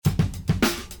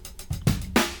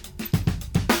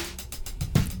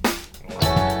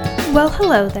Well,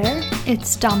 hello there.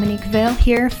 It's Dominique Vale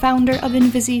here, founder of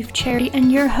Invisive Charity,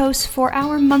 and your host for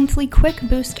our monthly quick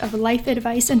boost of life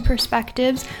advice and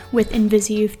perspectives with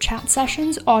Invisive Chat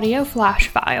Sessions audio flash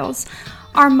files.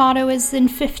 Our motto is, in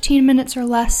 15 minutes or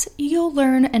less, you'll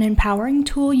learn an empowering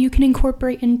tool you can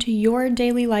incorporate into your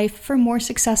daily life for more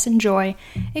success and joy,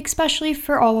 especially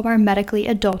for all of our medically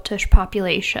adultish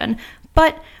population.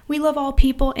 But we love all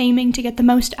people aiming to get the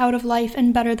most out of life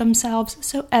and better themselves,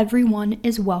 so everyone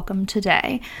is welcome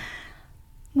today.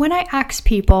 When I ask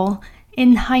people,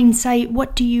 in hindsight,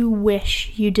 what do you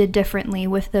wish you did differently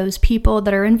with those people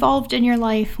that are involved in your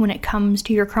life when it comes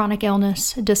to your chronic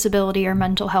illness, disability, or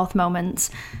mental health moments?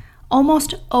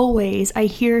 Almost always I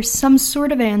hear some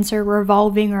sort of answer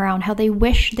revolving around how they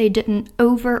wish they didn't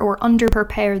over or under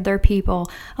prepare their people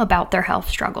about their health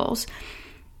struggles.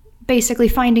 Basically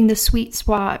finding the sweet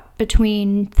spot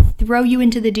between throw you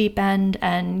into the deep end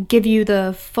and give you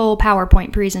the full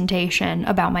PowerPoint presentation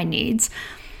about my needs.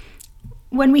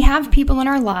 When we have people in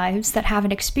our lives that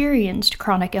haven't experienced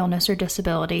chronic illness or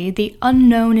disability, the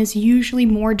unknown is usually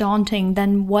more daunting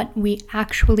than what we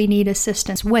actually need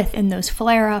assistance with in those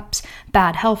flare-ups,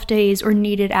 bad health days, or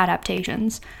needed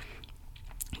adaptations.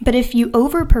 But if you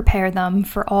over-prepare them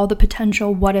for all the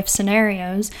potential what-if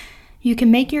scenarios, you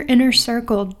can make your inner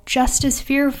circle just as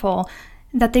fearful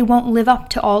that they won't live up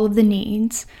to all of the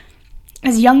needs.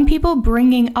 As young people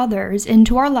bringing others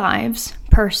into our lives,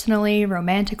 personally,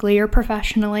 romantically, or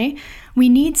professionally, we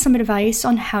need some advice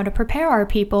on how to prepare our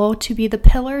people to be the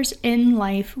pillars in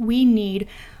life we need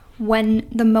when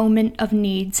the moment of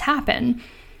needs happen.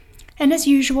 And as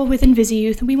usual with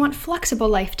InvisiYouth, we want flexible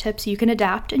life tips you can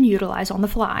adapt and utilize on the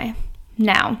fly.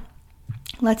 Now,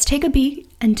 let's take a beat,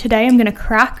 and today I'm going to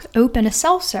crack open a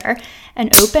seltzer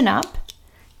and open up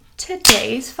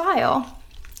today's file.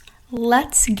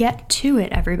 Let's get to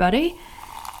it, everybody.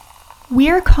 We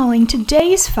are calling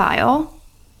today's file,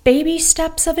 Baby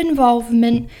Steps of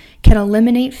Involvement Can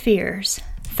Eliminate Fears.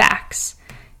 Facts.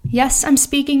 Yes, I'm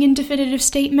speaking in definitive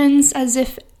statements as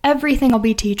if everything I'll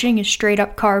be teaching is straight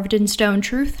up carved in stone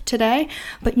truth today,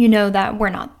 but you know that we're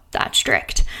not that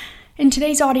strict. In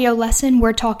today's audio lesson,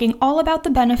 we're talking all about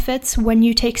the benefits when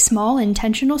you take small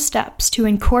intentional steps to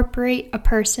incorporate a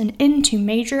person into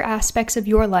major aspects of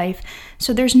your life,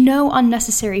 so there's no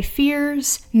unnecessary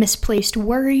fears, misplaced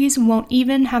worries won't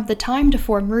even have the time to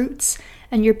form roots,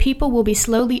 and your people will be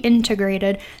slowly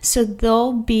integrated so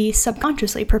they'll be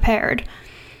subconsciously prepared.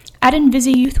 At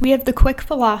InvisiYouth, we have the quick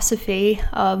philosophy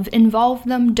of involve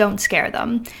them, don't scare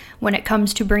them, when it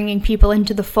comes to bringing people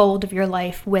into the fold of your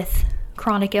life with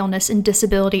chronic illness and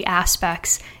disability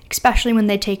aspects, especially when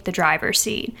they take the driver's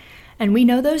seat. And we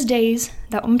know those days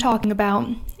that I'm talking about.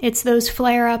 It's those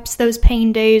flare-ups, those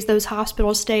pain days, those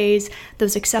hospital stays,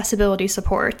 those accessibility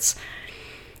supports.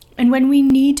 And when we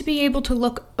need to be able to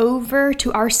look over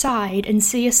to our side and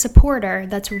see a supporter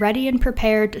that's ready and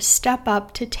prepared to step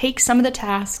up to take some of the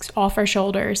tasks off our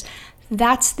shoulders,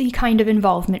 that's the kind of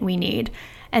involvement we need.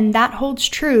 And that holds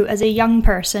true as a young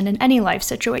person in any life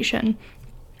situation.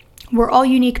 We're all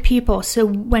unique people, so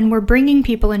when we're bringing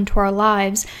people into our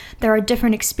lives, there are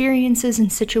different experiences and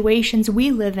situations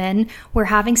we live in where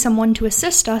having someone to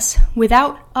assist us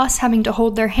without us having to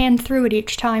hold their hand through it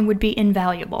each time would be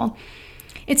invaluable.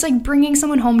 It's like bringing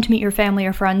someone home to meet your family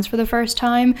or friends for the first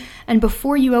time, and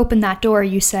before you open that door,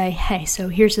 you say, hey, so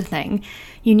here's the thing.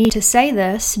 You need to say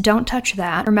this, don't touch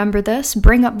that, remember this,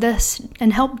 bring up this,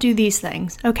 and help do these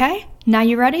things, okay? Now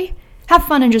you ready? Have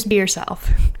fun and just be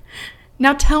yourself.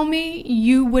 Now tell me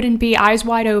you wouldn't be eyes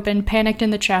wide open, panicked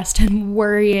in the chest, and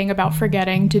worrying about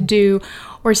forgetting to do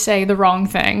or say the wrong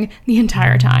thing the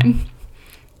entire time.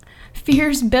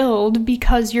 Fears build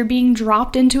because you're being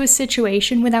dropped into a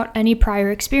situation without any prior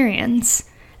experience.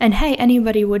 And hey,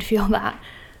 anybody would feel that.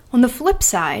 On the flip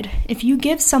side, if you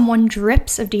give someone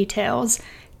drips of details,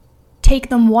 take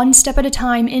them one step at a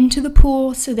time into the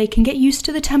pool so they can get used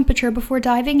to the temperature before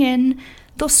diving in,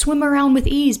 they'll swim around with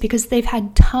ease because they've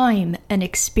had time and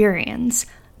experience.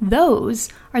 Those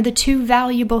are the two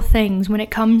valuable things when it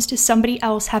comes to somebody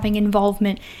else having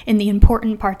involvement in the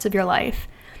important parts of your life.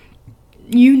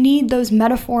 You need those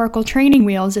metaphorical training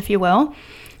wheels, if you will,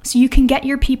 so you can get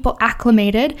your people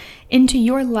acclimated into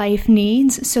your life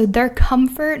needs so their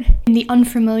comfort in the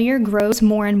unfamiliar grows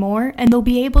more and more, and they'll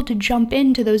be able to jump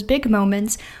into those big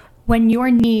moments when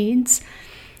your needs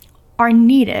are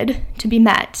needed to be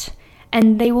met.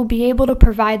 And they will be able to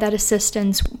provide that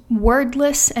assistance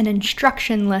wordless and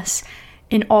instructionless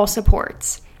in all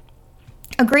supports.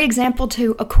 A great example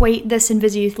to equate this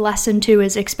InvisiYouth lesson to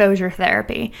is exposure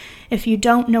therapy. If you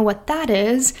don't know what that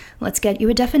is, let's get you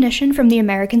a definition from the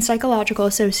American Psychological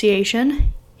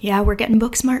Association. Yeah, we're getting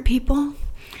book smart, people.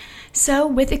 So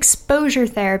with exposure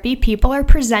therapy, people are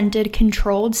presented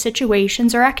controlled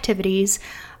situations or activities,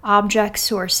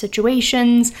 objects or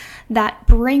situations that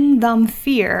bring them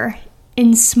fear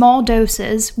in small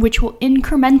doses, which will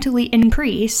incrementally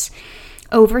increase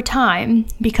over time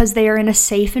because they are in a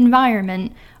safe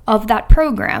environment of that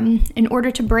program in order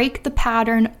to break the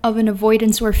pattern of an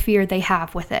avoidance or fear they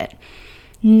have with it.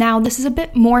 Now, this is a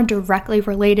bit more directly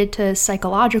related to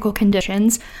psychological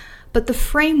conditions, but the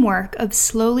framework of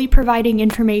slowly providing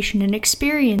information and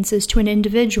experiences to an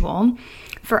individual,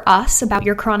 for us, about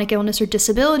your chronic illness or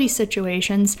disability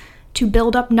situations, to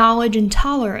build up knowledge and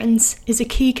tolerance is a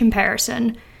key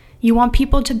comparison. You want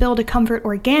people to build a comfort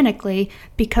organically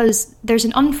because there's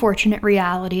an unfortunate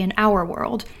reality in our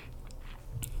world.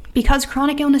 Because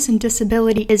chronic illness and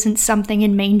disability isn't something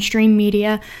in mainstream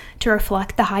media to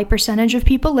reflect the high percentage of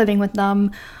people living with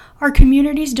them, our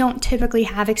communities don't typically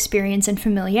have experience and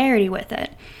familiarity with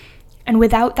it. And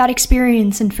without that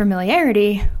experience and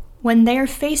familiarity, when they are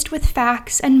faced with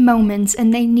facts and moments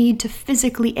and they need to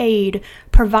physically aid,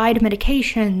 provide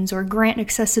medications, or grant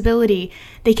accessibility,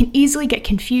 they can easily get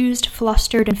confused,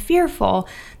 flustered, and fearful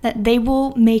that they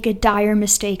will make a dire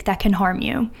mistake that can harm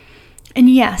you. And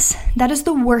yes, that is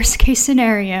the worst case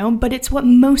scenario, but it's what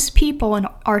most people in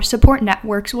our support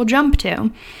networks will jump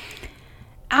to.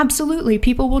 Absolutely,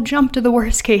 people will jump to the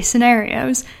worst case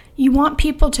scenarios. You want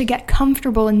people to get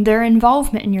comfortable in their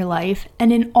involvement in your life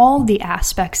and in all the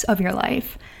aspects of your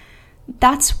life.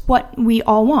 That's what we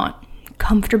all want.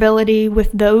 Comfortability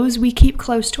with those we keep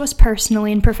close to us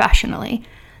personally and professionally.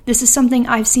 This is something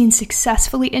I've seen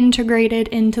successfully integrated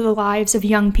into the lives of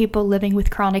young people living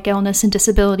with chronic illness and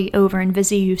disability over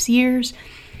InvisiYouth's years.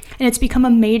 And it's become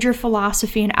a major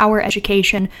philosophy in our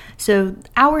education, so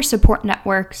our support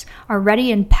networks are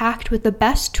ready and packed with the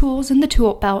best tools in the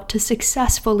tool belt to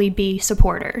successfully be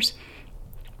supporters.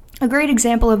 A great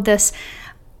example of this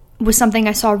was something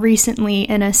I saw recently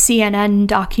in a CNN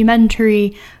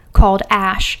documentary called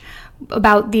Ash,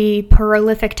 about the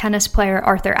prolific tennis player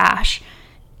Arthur Ashe.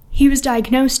 He was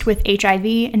diagnosed with HIV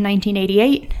in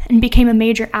 1988 and became a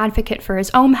major advocate for his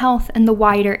own health and the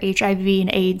wider HIV and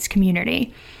AIDS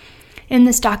community. In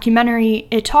this documentary,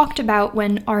 it talked about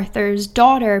when Arthur's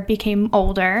daughter became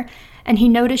older and he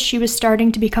noticed she was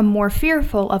starting to become more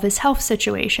fearful of his health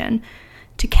situation.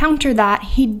 To counter that,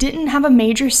 he didn't have a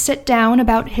major sit down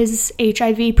about his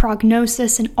HIV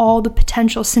prognosis and all the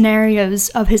potential scenarios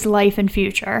of his life and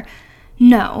future.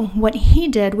 No, what he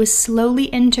did was slowly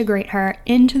integrate her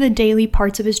into the daily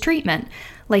parts of his treatment,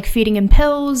 like feeding him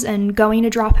pills and going to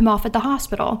drop him off at the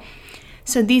hospital.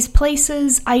 So these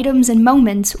places, items, and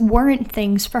moments weren't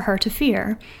things for her to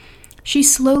fear. She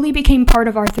slowly became part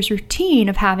of Arthur's routine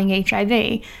of having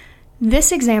HIV.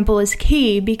 This example is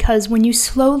key because when you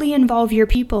slowly involve your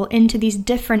people into these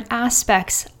different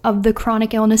aspects of the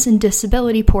chronic illness and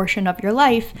disability portion of your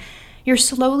life, you're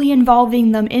slowly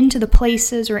involving them into the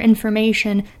places or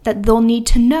information that they'll need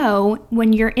to know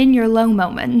when you're in your low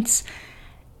moments.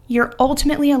 You're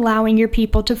ultimately allowing your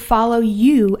people to follow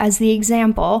you as the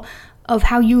example of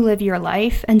how you live your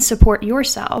life and support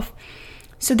yourself.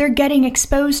 So they're getting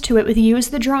exposed to it with you as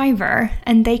the driver,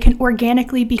 and they can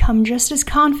organically become just as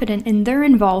confident in their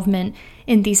involvement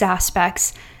in these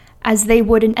aspects as they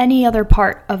would in any other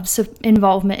part of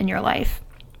involvement in your life.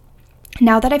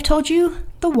 Now that I've told you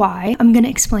the why, I'm going to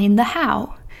explain the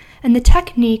how and the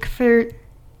technique for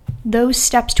those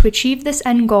steps to achieve this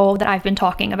end goal that I've been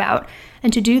talking about.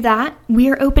 And to do that, we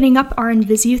are opening up our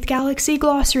InvisiYouth Galaxy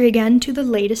glossary again to the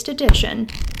latest edition.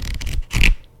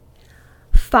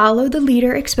 Follow the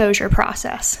leader exposure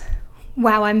process.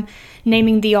 Wow, I'm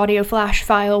naming the audio flash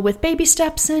file with baby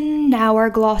steps, and now our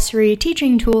glossary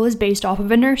teaching tool is based off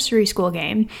of a nursery school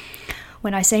game.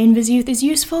 When I say InvisiYouth is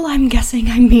useful, I'm guessing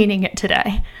I'm meaning it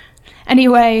today.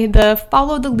 Anyway, the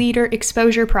follow the leader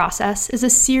exposure process is a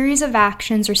series of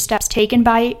actions or steps taken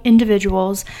by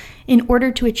individuals in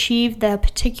order to achieve the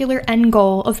particular end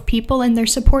goal of people in their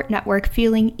support network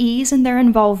feeling ease in their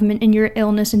involvement in your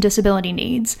illness and disability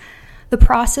needs. The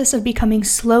process of becoming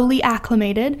slowly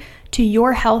acclimated to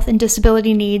your health and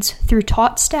disability needs through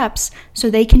taught steps so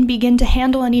they can begin to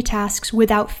handle any tasks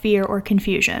without fear or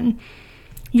confusion.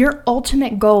 Your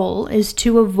ultimate goal is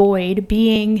to avoid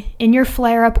being in your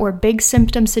flare-up or big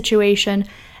symptom situation,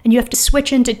 and you have to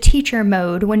switch into teacher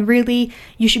mode when really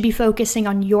you should be focusing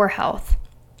on your health.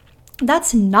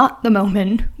 That's not the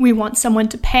moment we want someone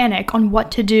to panic on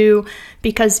what to do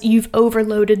because you've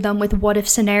overloaded them with what-if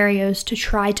scenarios to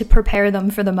try to prepare them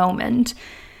for the moment.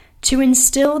 To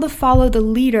instill the follow the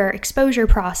leader exposure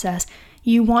process,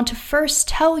 you want to first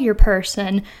tell your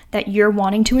person that you're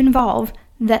wanting to involve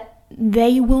that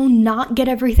they will not get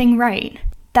everything right,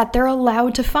 that they're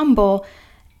allowed to fumble,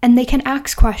 and they can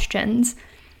ask questions.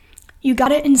 You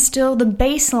gotta instill the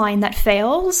baseline that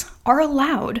fails are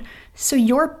allowed, so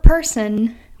your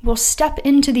person will step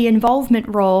into the involvement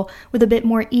role with a bit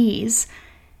more ease.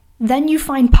 Then you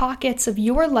find pockets of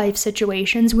your life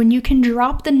situations when you can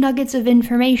drop the nuggets of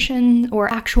information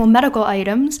or actual medical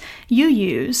items you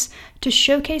use to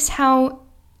showcase how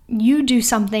you do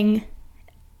something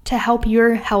to help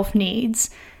your health needs.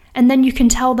 And then you can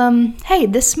tell them, hey,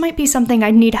 this might be something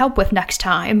I need help with next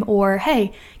time, or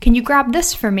hey, can you grab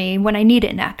this for me when I need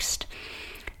it next?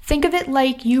 Think of it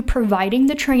like you providing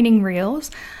the training reels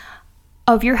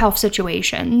of your health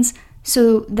situations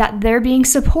so that they're being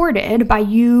supported by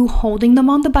you holding them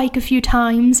on the bike a few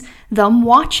times, them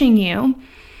watching you.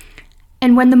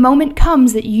 And when the moment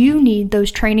comes that you need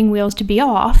those training wheels to be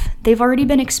off, they've already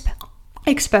been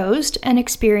exposed and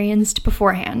experienced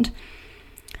beforehand.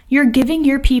 You're giving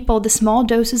your people the small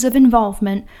doses of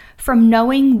involvement from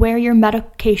knowing where your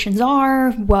medications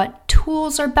are, what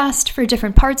tools are best for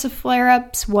different parts of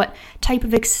flare-ups, what type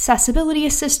of accessibility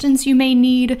assistance you may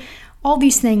need, all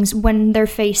these things when they're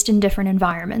faced in different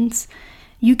environments.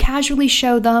 You casually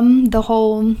show them the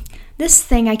whole, this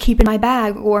thing I keep in my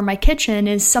bag or my kitchen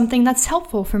is something that's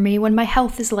helpful for me when my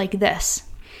health is like this.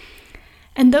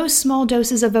 And those small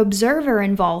doses of observer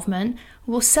involvement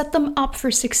will set them up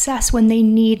for success when they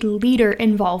need leader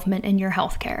involvement in your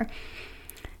healthcare.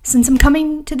 Since I'm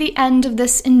coming to the end of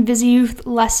this InvisiYouth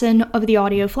lesson of the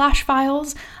audio flash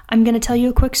files, I'm going to tell you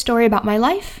a quick story about my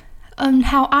life and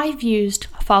how I've used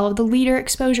follow the leader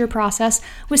exposure process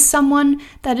with someone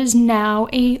that is now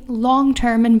a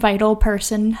long-term and vital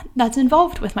person that's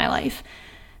involved with my life.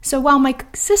 So while my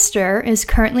sister is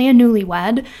currently a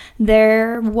newlywed,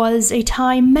 there was a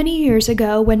time many years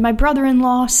ago when my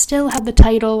brother-in-law still had the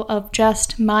title of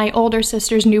just my older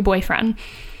sister's new boyfriend.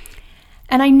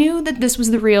 And I knew that this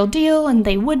was the real deal and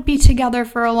they would be together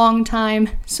for a long time,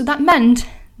 so that meant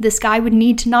this guy would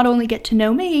need to not only get to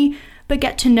know me, but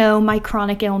get to know my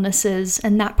chronic illnesses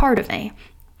and that part of me.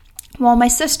 While my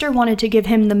sister wanted to give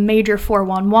him the major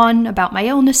 411 about my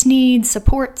illness needs,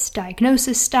 supports,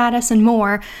 diagnosis status, and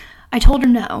more, I told her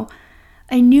no.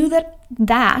 I knew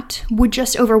that would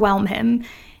just overwhelm him.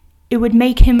 It would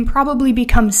make him probably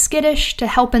become skittish to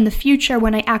help in the future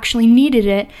when I actually needed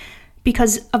it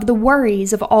because of the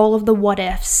worries of all of the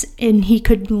what-ifs, and he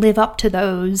could live up to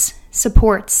those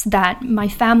supports that my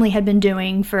family had been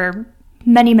doing for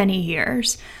many, many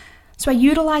years. So I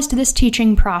utilized this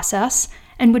teaching process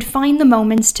and would find the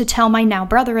moments to tell my now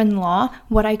brother-in-law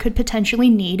what I could potentially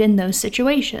need in those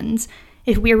situations.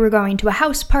 If we were going to a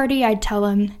house party, I'd tell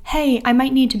him, hey, I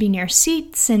might need to be near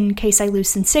seats in case I lose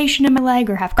sensation in my leg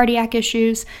or have cardiac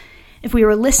issues. If we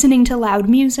were listening to loud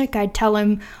music, I'd tell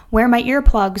him where my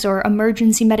earplugs or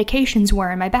emergency medications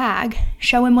were in my bag,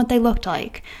 show him what they looked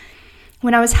like.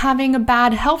 When I was having a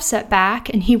bad health setback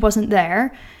and he wasn't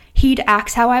there, he'd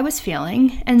ask how I was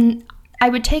feeling, and I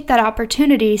would take that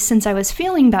opportunity, since I was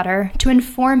feeling better, to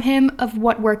inform him of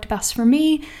what worked best for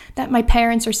me, that my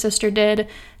parents or sister did,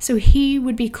 so he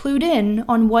would be clued in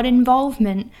on what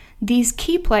involvement these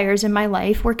key players in my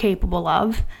life were capable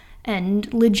of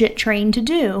and legit trained to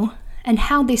do, and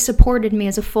how they supported me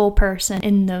as a full person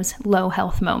in those low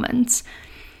health moments.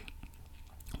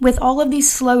 With all of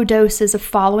these slow doses of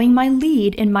following my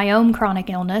lead in my own chronic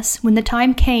illness, when the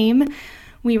time came,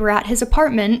 we were at his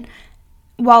apartment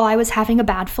while I was having a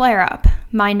bad flare-up.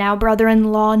 My now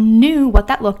brother-in-law knew what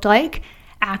that looked like,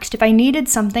 asked if I needed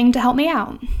something to help me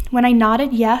out. When I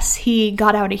nodded yes, he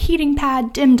got out a heating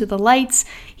pad, dimmed the lights.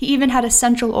 He even had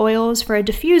essential oils for a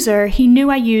diffuser he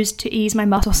knew I used to ease my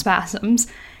muscle spasms.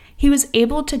 He was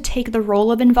able to take the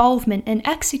role of involvement and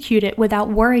execute it without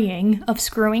worrying of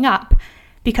screwing up,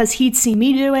 because he'd seen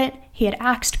me do it, he had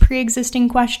asked pre-existing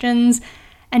questions,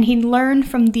 and he'd learned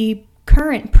from the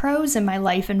current pros in my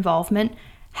life involvement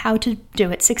how to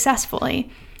do it successfully.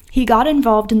 He got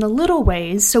involved in the little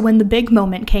ways, so when the big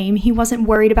moment came, he wasn't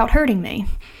worried about hurting me.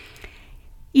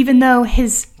 Even though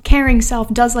his caring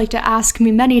self does like to ask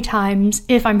me many times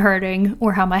if I'm hurting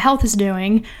or how my health is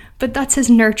doing, but that's his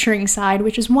nurturing side,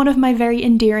 which is one of my very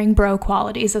endearing bro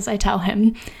qualities, as I tell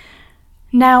him.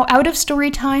 Now, out of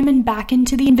story time and back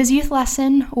into the InvisiYouth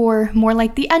lesson, or more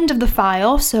like the end of the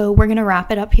file, so we're going to wrap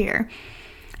it up here.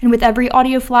 And with every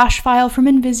audio flash file from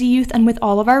InvisiYouth and with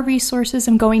all of our resources,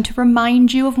 I'm going to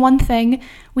remind you of one thing.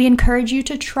 We encourage you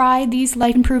to try these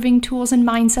life-improving tools and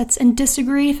mindsets and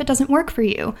disagree if it doesn't work for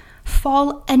you.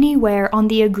 Fall anywhere on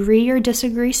the agree or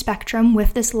disagree spectrum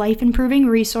with this life-improving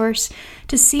resource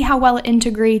to see how well it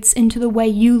integrates into the way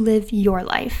you live your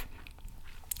life.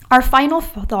 Our final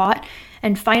thought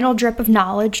and final drip of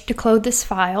knowledge to close this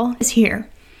file is here.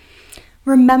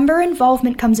 Remember,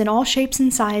 involvement comes in all shapes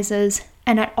and sizes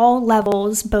and at all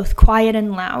levels, both quiet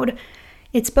and loud.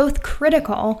 It's both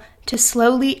critical to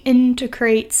slowly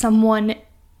integrate someone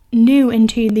new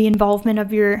into the involvement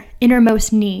of your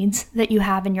innermost needs that you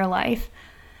have in your life.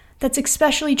 That's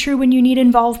especially true when you need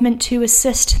involvement to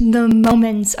assist the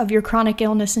moments of your chronic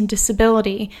illness and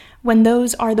disability, when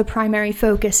those are the primary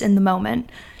focus in the moment.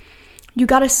 You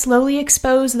gotta slowly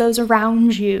expose those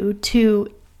around you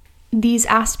to these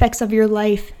aspects of your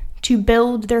life to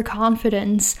build their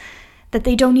confidence that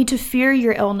they don't need to fear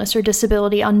your illness or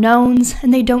disability unknowns,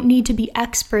 and they don't need to be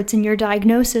experts in your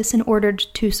diagnosis in order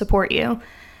to support you.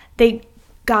 They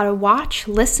gotta watch,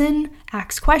 listen,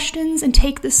 ask questions, and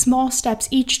take the small steps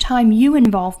each time you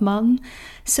involve them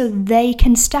so they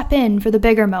can step in for the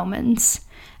bigger moments.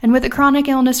 And with a chronic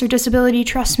illness or disability,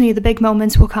 trust me, the big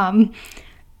moments will come.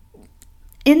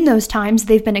 In those times,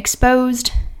 they've been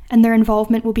exposed and their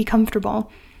involvement will be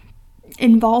comfortable.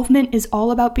 Involvement is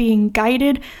all about being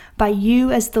guided by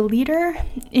you as the leader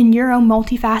in your own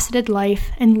multifaceted life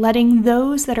and letting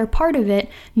those that are part of it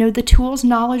know the tools,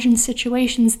 knowledge, and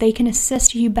situations they can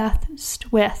assist you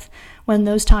best with when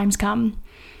those times come.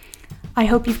 I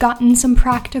hope you've gotten some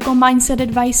practical mindset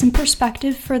advice and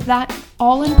perspective for that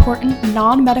all-important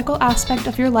non-medical aspect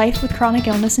of your life with chronic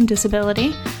illness and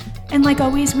disability. And like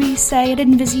always we say at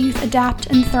InvisiYouth, adapt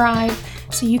and thrive,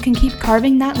 so you can keep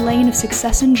carving that lane of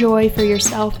success and joy for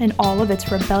yourself in all of its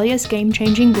rebellious,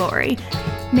 game-changing glory.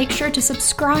 Make sure to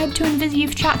subscribe to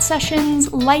InvisiYouth chat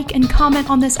sessions, like and comment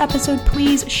on this episode,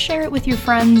 please, share it with your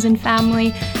friends and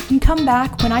family, and come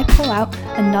back when I pull out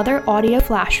another audio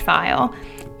flash file.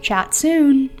 Chat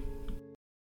soon!